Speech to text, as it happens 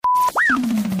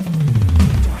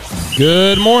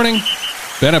Good morning.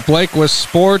 Bennett Blake with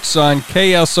sports on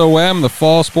KSOM. The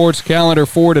fall sports calendar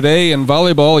for today in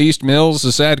volleyball. East Mills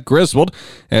is at Griswold.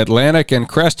 Atlantic and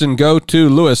Creston go to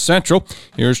Lewis Central.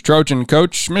 Here's Trojan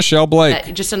coach Michelle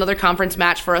Blake. Just another conference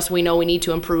match for us. We know we need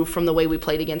to improve from the way we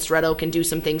played against Red Oak and do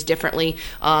some things differently.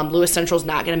 Lewis Central's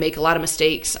not going to make a lot of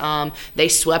mistakes. They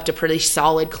swept a pretty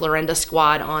solid Clarinda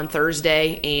squad on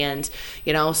Thursday, and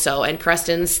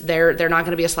Creston's they're not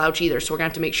going to be a slouch either. So we're going to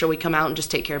have to make sure we come out and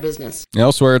just take care of business.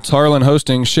 Elsewhere, it's Harlan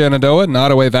hosting Shenandoah.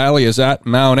 Nottoway Valley is at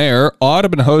Mount Ayr.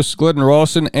 Audubon hosts Glidden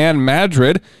Ralston and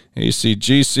Madrid.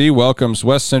 ACGC welcomes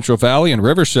West Central Valley, and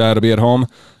Riverside will be at home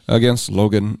against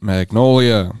Logan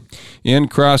Magnolia. In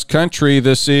cross country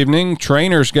this evening,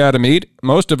 trainers got to meet.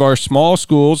 Most of our small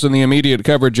schools in the immediate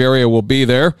coverage area will be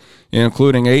there,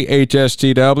 including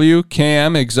AHSTW,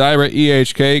 CAM, Exira,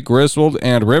 EHK, Griswold,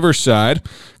 and Riverside.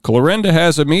 Clarinda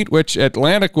has a meet which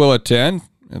Atlantic will attend.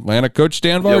 Atlantic coach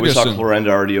Stan Vargas. Yeah, we saw Clarinda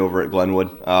already over at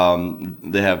Glenwood.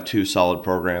 They have two solid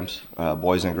programs.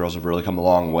 Boys and girls have really come a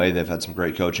long way. They've had some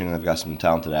great coaching, and they've got some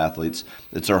talented athletes.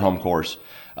 It's their home course.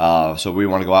 So we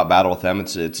want to go out and battle with them.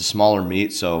 It's a smaller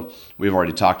meet, so we've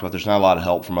already talked about there's not a lot of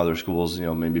help from other schools,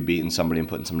 maybe beating somebody and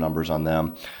putting some numbers on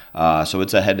them. So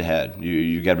it's a head-to-head.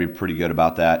 You got to be pretty good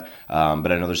about that.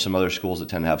 But I know there's some other schools that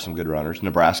tend to have some good runners.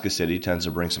 Nebraska City tends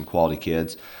to bring some quality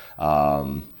kids.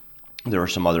 There were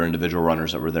some other individual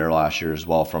runners that were there last year as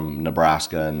well from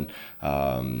Nebraska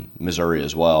and Missouri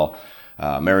as well.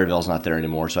 Maryville's not there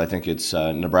anymore, so I think it's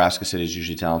Nebraska City is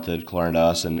usually talented, Clarendon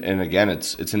us, and again,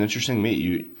 it's an interesting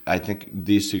meet. I think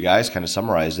these two guys kind of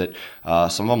summarized it.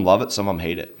 Some of them love it, some of them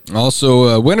hate it.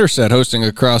 Also, Winterset hosting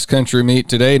a cross-country meet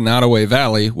today. Nottoway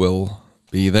Valley will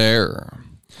be there.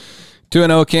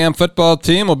 2-0 CAM football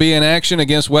team will be in action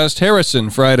against West Harrison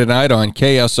Friday night on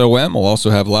KSOM. We'll also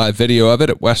have live video of it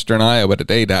at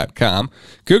westerniowatoday.com.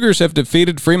 Cougars have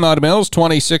defeated Fremont Mills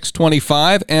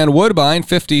 26-25 and Woodbine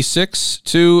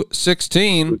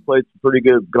 56-16. We played some pretty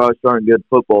good, gosh darn good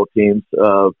football teams.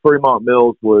 Fremont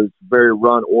Mills was very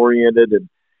run-oriented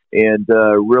and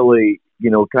really,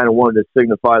 kind of wanted to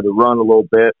signify the run a little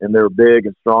bit, and they're big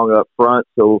and strong up front,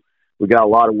 so we got a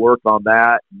lot of work on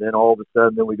that, and then all of a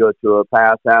sudden we go to a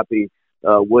pass-happy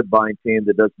Woodbine team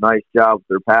that does a nice job with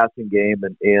their passing game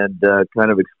and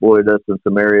kind of exploited us in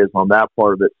some areas on that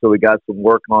part of it. So we got some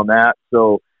work on that.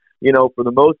 So, for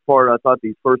the most part, I thought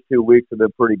these first 2 weeks have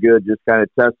been pretty good, just kind of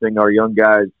testing our young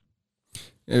guys.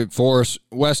 For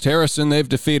West Harrison, they've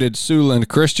defeated Siouxland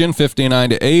Christian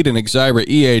 59-8 and Exira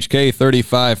EHK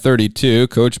 35-32.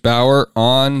 Coach Bauer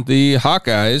on the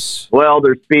Hawkeyes. Well,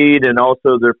 their speed and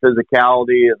also their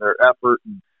physicality and their effort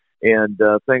and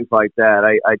things like that.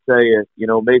 I tell you,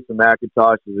 Mason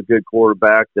McIntosh is a good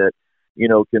quarterback that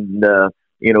can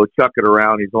chuck it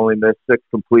around. He's only missed six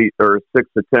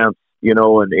attempts,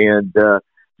 and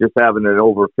just having an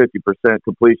over 50%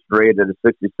 completion rate at a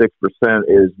 66%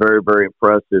 is very, very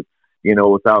impressive,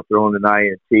 without throwing an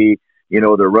INT.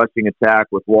 Their rushing attack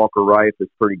with Walker Rife is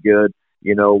pretty good,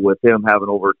 with him having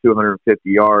over 250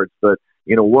 yards. But,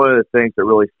 one of the things that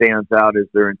really stands out is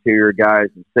their interior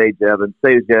guys and Sage Evans.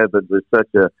 Sage Evans is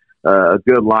such a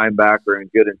good linebacker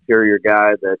and good interior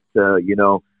guy that,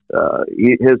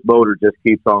 his motor just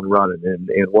keeps on running. And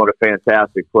what a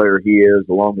fantastic player he is,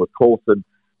 along with Colson.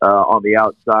 On the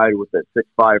outside with that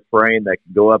 6'5" frame that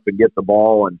can go up and get the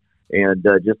ball and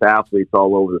just athletes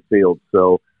all over the field.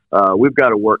 So we've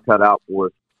got a work cut out for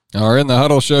us. Our In the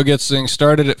Huddle show gets things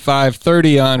started at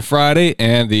 5:30 on Friday,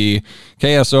 and the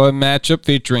KSOM matchup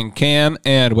featuring CAM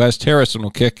and West Harrison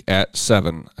will kick at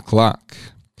 7 o'clock.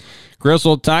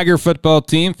 Griswold Tiger football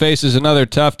team faces another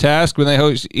tough task when they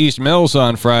host East Mills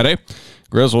on Friday.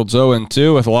 Griswold's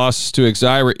 0-2 with losses to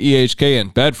Exira, EHK,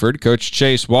 and Bedford. Coach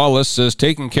Chase Wallace says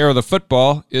taking care of the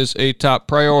football is a top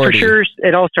priority. For sure,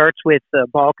 it all starts with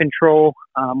ball control.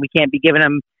 We can't be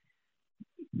turning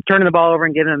the ball over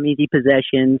and giving them easy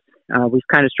possessions. We've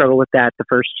kind of struggled with that the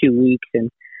first 2 weeks, and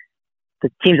the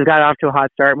teams have got off to a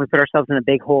hot start, and we put ourselves in a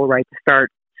big hole right to start.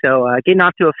 So getting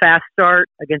off to a fast start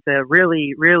against a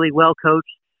really, really well-coached,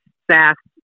 fast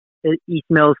East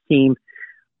Mills team.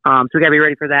 So we got to be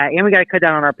ready for that. And we got to cut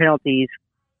down on our penalties.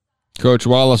 Coach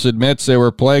Wallace admits they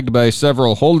were plagued by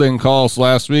several holding calls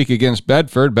last week against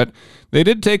Bedford, but they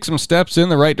did take some steps in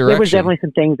the right direction. There was definitely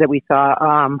some things that we saw.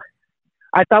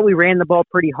 I thought we ran the ball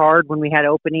pretty hard when we had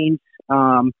openings.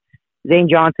 Zane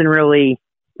Johnson really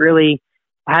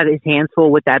had his hands full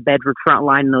with that Bedford front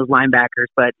line and those linebackers,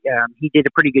 but he did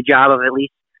a pretty good job of at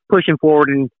least pushing forward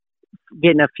and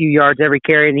getting a few yards every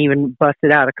carry and even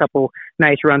busted out a couple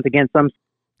nice runs against them.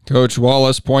 Coach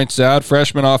Wallace points out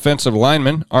freshman offensive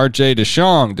lineman R.J.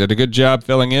 DeShong did a good job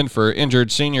filling in for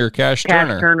injured senior Cash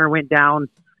Turner. Cash Turner went down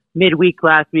midweek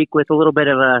last week with a little bit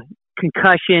of a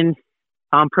concussion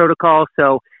protocol,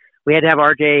 so we had to have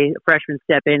R.J., a freshman,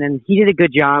 step in, and he did a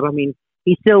good job. I mean,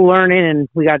 he's still learning, and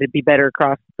we got to be better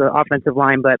across the offensive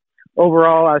line, but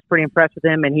overall, I was pretty impressed with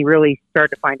him, and he really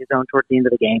started to find his own towards the end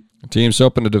of the game. The team's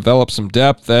hoping to develop some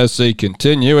depth as they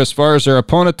continue. As far as their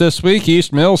opponent this week,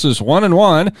 East Mills is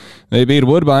 1-1. They beat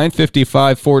Woodbine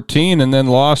 55-14 and then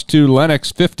lost to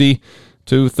Lennox 50-32.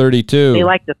 They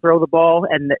like to throw the ball,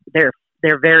 and they're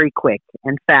very quick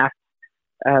and fast.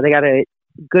 They got a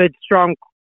good, strong,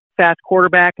 fast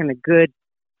quarterback and a good,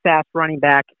 fast running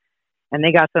back, and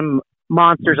they got some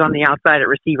monsters on the outside at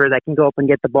receiver that can go up and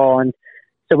get the ball, and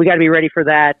so we got to be ready for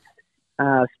that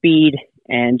speed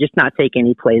and just not take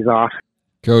any plays off.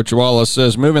 Coach Wallace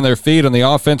says moving their feet on the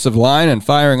offensive line and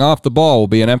firing off the ball will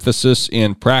be an emphasis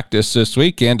in practice this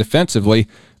week, and defensively,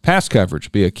 pass coverage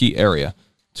will be a key area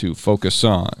to focus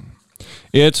on.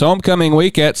 It's homecoming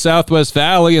week at Southwest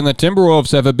Valley, and the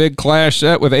Timberwolves have a big clash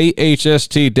set with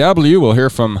AHSTW. We'll hear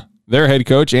from their head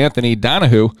coach, Anthony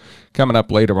Donahue, coming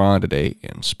up later on today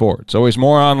in sports. Always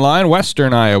more online,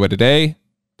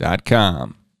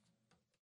 WesternIowaToday.com.